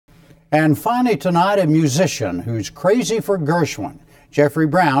And finally tonight, a musician who's crazy for Gershwin. Jeffrey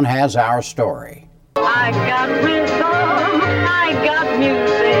Brown has our story. I got rhythm, I got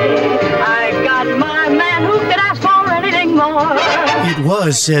music, I got my man, who could ask for anything more? It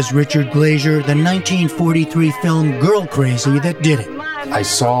was, says Richard Glazier, the 1943 film Girl Crazy that did it. I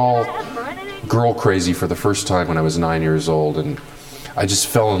saw Girl Crazy for the first time when I was 9 years old, and I just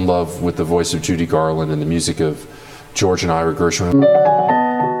fell in love with the voice of Judy Garland and the music of George and Ira Gershwin.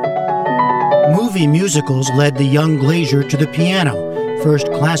 Movie musicals led the young Glazier to the piano. First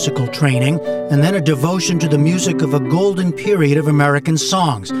classical training, and then a devotion to the music of a golden period of American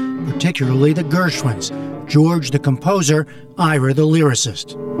songs, particularly the Gershwins, George the composer, Ira the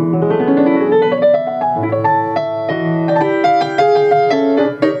lyricist.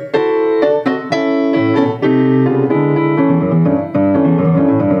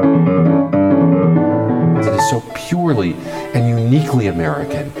 It is so purely and uniquely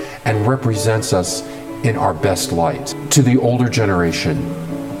American and represents us in our best light. To the older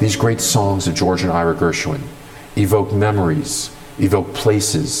generation, these great songs of George and Ira Gershwin evoke memories, evoke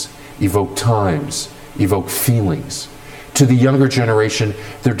places, evoke times, evoke feelings. To the younger generation,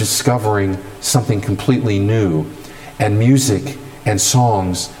 they're discovering something completely new and music and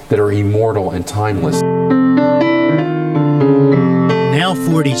songs that are immortal and timeless. Now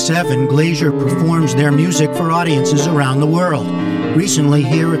 47, Glazier performs their music for audiences around the world. Recently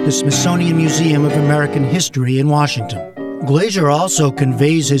here at the Smithsonian Museum of American History in Washington. Glazier also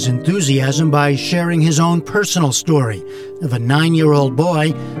conveys his enthusiasm by sharing his own personal story of a 9-year-old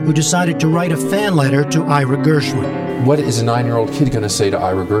boy who decided to write a fan letter to Ira Gershwin. What is a 9-year-old kid going to say to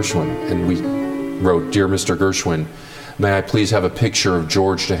Ira Gershwin? And we wrote, "Dear Mr. Gershwin, may I please have a picture of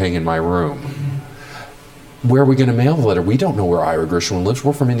George to hang in my room?" Where are we going to mail the letter? We don't know where Ira Gershwin lives.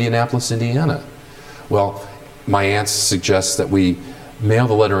 We're from Indianapolis, Indiana. Well, my aunt suggests that we mail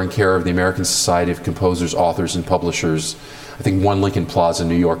the letter in care of the American Society of Composers, Authors, and Publishers, I think 1 Lincoln Plaza,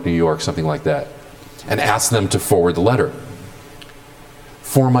 New York, something like that, and ask them to forward the letter.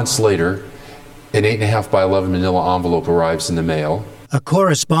 4 months later, an 8.5 by 11 manila envelope arrives in the mail. A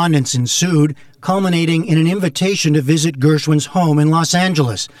correspondence ensued, culminating in an invitation to visit Gershwin's home in Los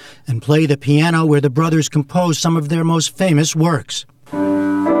Angeles and play the piano where the brothers composed some of their most famous works.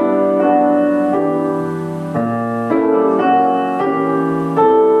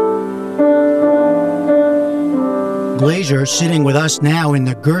 Glazier, sitting with us now in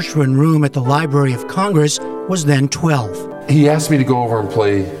the Gershwin Room at the Library of Congress, was then 12. He asked me to go over and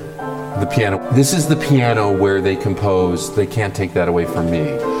play the piano. This is the piano where they composed They Can't Take That Away From Me,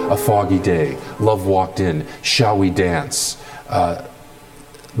 A Foggy Day, Love Walked In, Shall We Dance,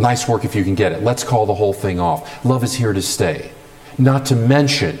 Nice Work If You Can Get It, Let's Call the Whole Thing Off, Love Is Here to Stay, not to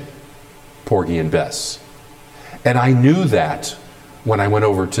mention Porgy and Bess. And I knew that when I went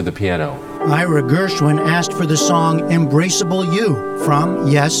over to the piano. Ira Gershwin asked for the song Embraceable You from,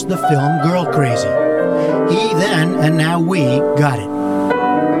 yes, the film Girl Crazy. He then, and now we, got it.